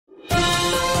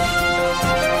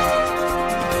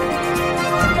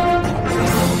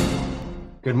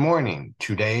Good morning.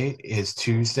 Today is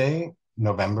Tuesday,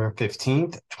 November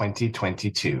 15th,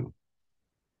 2022.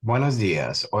 Buenos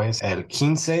días. Hoy es el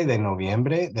 15 de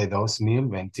noviembre de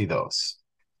 2022.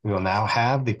 We will now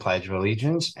have the Pledge of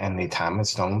Allegiance and the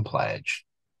Thomas Stone Pledge.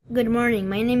 Good morning.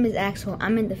 My name is Axel.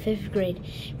 I'm in the 5th grade.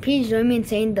 Please join me in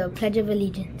saying the Pledge of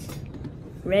Allegiance.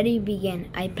 Ready, begin.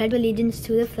 I pledge allegiance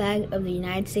to the flag of the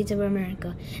United States of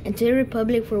America and to the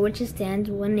republic for which it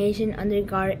stands, one nation, under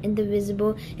God,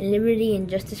 indivisible, in liberty and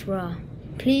justice for all.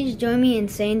 Please join me in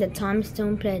saying the Thomas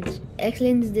Stone Pledge.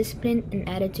 Excellence, discipline, and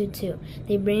attitude too.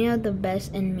 They bring out the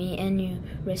best in me and you.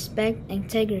 Respect,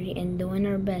 integrity, and doing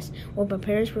our best will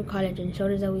prepare us for college and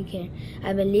show us that we care.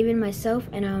 I believe in myself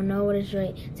and I'll know what is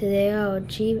right. Today I'll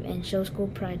achieve and show school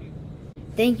pride.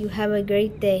 Thank you. Have a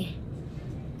great day.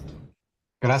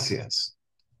 Gracias.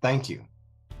 Thank you.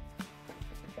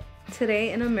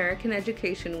 Today in American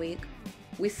Education Week,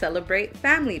 we celebrate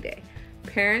Family Day.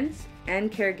 Parents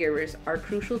and caregivers are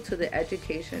crucial to the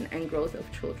education and growth of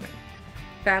children.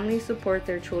 Families support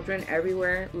their children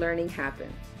everywhere learning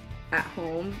happens, at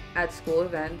home, at school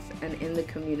events, and in the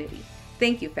community.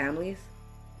 Thank you, families.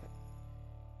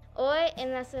 Hoy,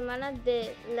 en la Semana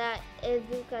de la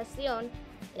Educación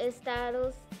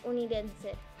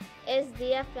Estadounidense, es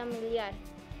Día Familiar.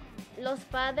 Los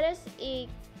padres y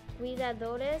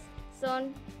cuidadores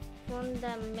son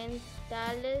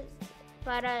fundamentales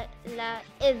para la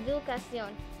educación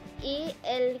y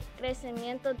el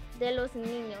crecimiento de los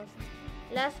niños.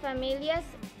 Las familias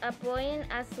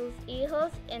apoyan a sus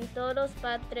hijos en todas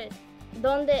partes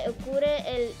donde ocurre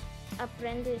el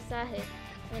aprendizaje,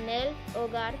 en el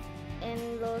hogar,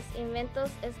 en los eventos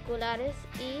escolares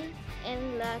y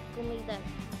en la comunidad.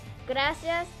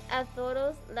 Gracias a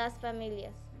todas las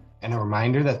familias. And a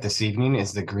reminder that this evening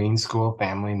is the Green School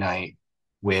Family Night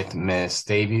with Miss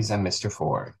Davies and Mr.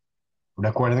 Ford.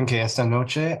 Recuerden que esta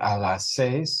noche a las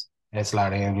 6 es la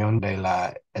reunión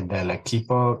del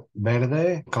equipo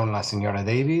verde con la señora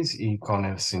Davies y con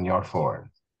el señor Ford.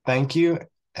 Thank you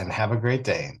and have a great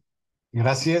day.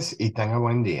 Gracias y tenga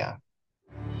buen día.